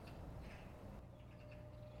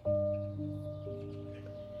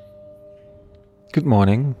Good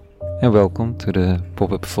morning and welcome to the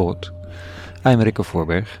Pop-Up Thought. I'm Rico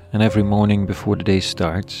Voorberg, and every morning before the day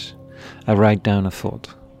starts, I write down a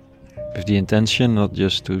thought, with the intention not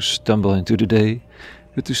just to stumble into the day,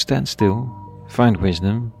 but to stand still, find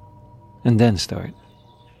wisdom, and then start.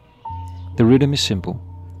 The rhythm is simple: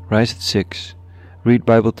 rise at 6, read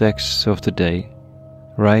Bible texts of the day,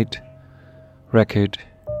 write, record,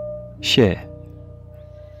 share.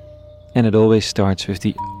 And it always starts with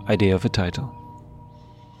the idea of a title.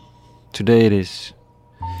 Today it is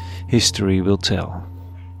History Will Tell.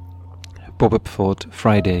 Pop-Up Thought,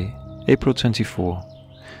 Friday, April 24,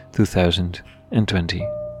 2020.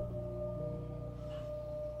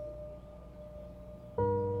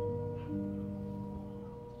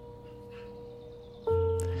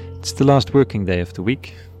 It's the last working day of the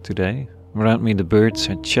week today. Around me the birds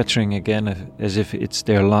are chattering again as if it's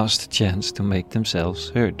their last chance to make themselves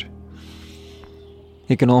heard.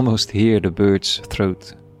 You can almost hear the bird's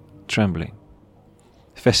throat trembling.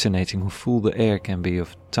 Fascinating how full the air can be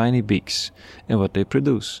of tiny beaks and what they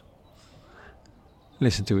produce.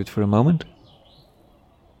 Listen to it for a moment.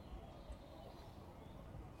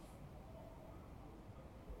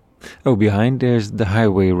 Oh, behind there's the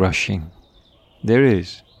highway rushing. There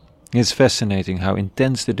is. It's fascinating how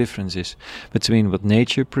intense the difference is between what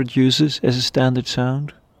nature produces as a standard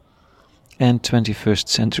sound and 21st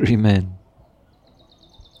century men.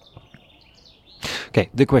 Okay,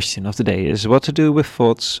 the question of the day is what to do with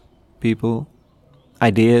thoughts, people,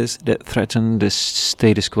 ideas that threaten the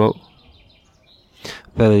status quo.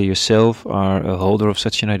 Whether yourself are a holder of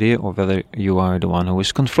such an idea, or whether you are the one who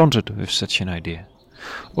is confronted with such an idea,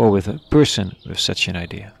 or with a person with such an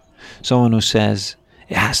idea. Someone who says,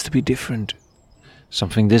 it has to be different.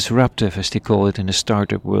 Something disruptive, as they call it in the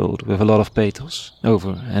startup world, with a lot of pathos,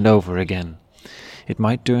 over and over again. It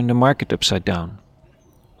might turn the market upside down.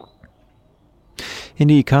 In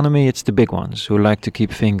the economy, it's the big ones who like to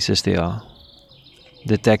keep things as they are.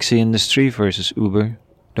 The taxi industry versus Uber,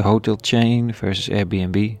 the hotel chain versus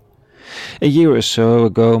Airbnb. A year or so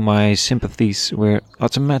ago, my sympathies were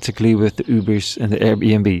automatically with the Ubers and the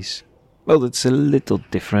Airbnbs. Well, it's a little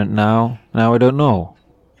different now. Now I don't know.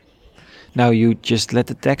 Now you just let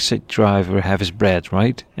the taxi driver have his bread,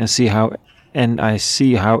 right? And I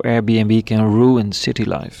see how Airbnb can ruin city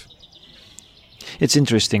life. It's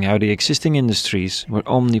interesting how the existing industries were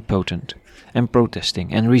omnipotent and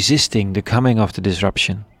protesting and resisting the coming of the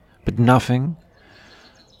disruption, but nothing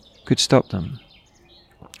could stop them.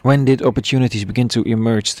 When did opportunities begin to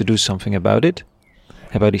emerge to do something about it?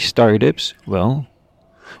 About these startups? Well,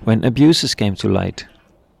 when abuses came to light.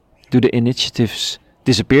 Do the initiatives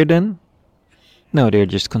disappear then? No, they're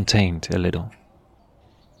just contained a little.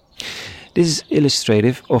 This is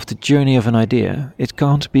illustrative of the journey of an idea. It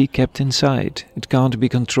can't be kept inside. It can't be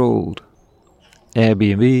controlled.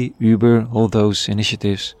 Airbnb, Uber, all those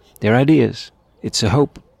initiatives, they're ideas. It's a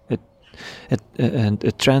hope,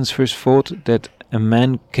 a transverse thought that a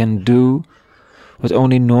man can do what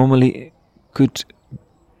only normally could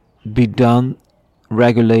be done,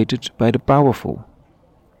 regulated by the powerful.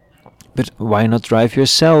 But why not drive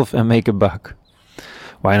yourself and make a buck?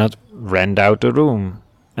 Why not rent out a room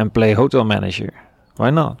and play hotel manager? Why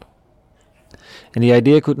not? And the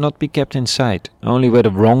idea could not be kept inside. Only where the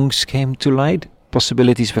wrongs came to light,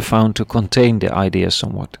 possibilities were found to contain the idea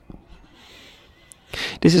somewhat.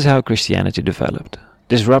 This is how Christianity developed.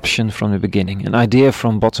 Disruption from the beginning, an idea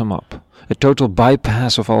from bottom up, a total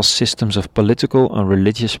bypass of all systems of political and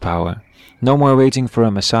religious power. No more waiting for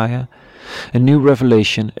a Messiah, a new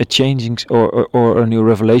revelation, a changing or a new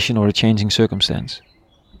revelation or a changing circumstance.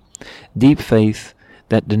 Deep faith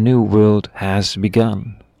that the new world has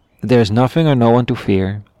begun. There is nothing or no one to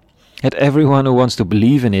fear. That everyone who wants to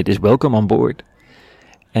believe in it is welcome on board.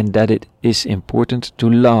 And that it is important to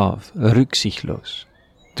love, rücksichtslos,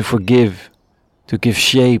 to forgive, to give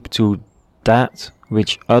shape to that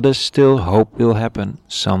which others still hope will happen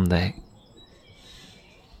someday.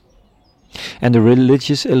 And the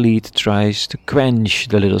religious elite tries to quench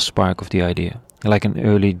the little spark of the idea, like an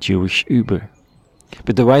early Jewish Uber.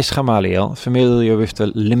 But the wise Gamaliel, familiar with the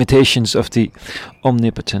limitations of the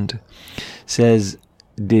omnipotent, says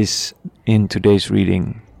this in today's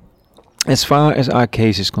reading. As far as our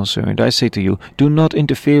case is concerned, I say to you, do not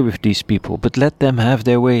interfere with these people, but let them have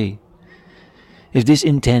their way. If this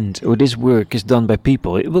intent or this work is done by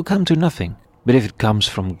people, it will come to nothing. But if it comes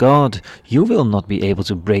from God, you will not be able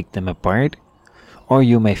to break them apart, or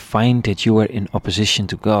you may find that you are in opposition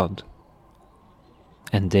to God.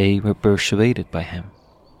 And they were persuaded by him.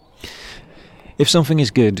 If something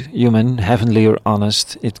is good, human, heavenly or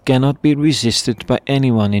honest, it cannot be resisted by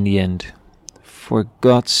anyone in the end. For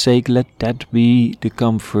God's sake, let that be the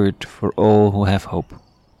comfort for all who have hope.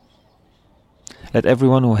 Let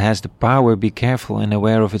everyone who has the power be careful and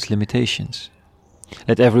aware of its limitations.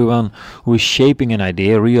 Let everyone who is shaping an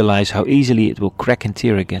idea realize how easily it will crack and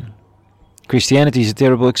tear again. Christianity is a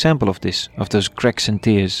terrible example of this, of those cracks and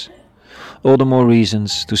tears. All the more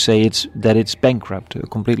reasons to say that it's bankrupt, a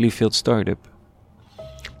completely failed startup.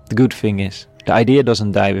 The good thing is, the idea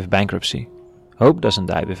doesn't die with bankruptcy. Hope doesn't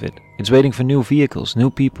die with it. It's waiting for new vehicles, new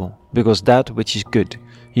people, because that which is good,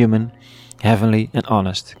 human, heavenly and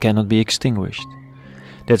honest cannot be extinguished.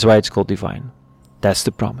 That's why it's called divine. That's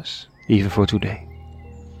the promise, even for today.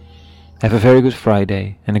 Have a very good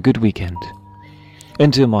Friday and a good weekend.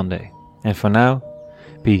 Until Monday. And for now,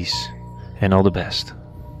 peace and all the best.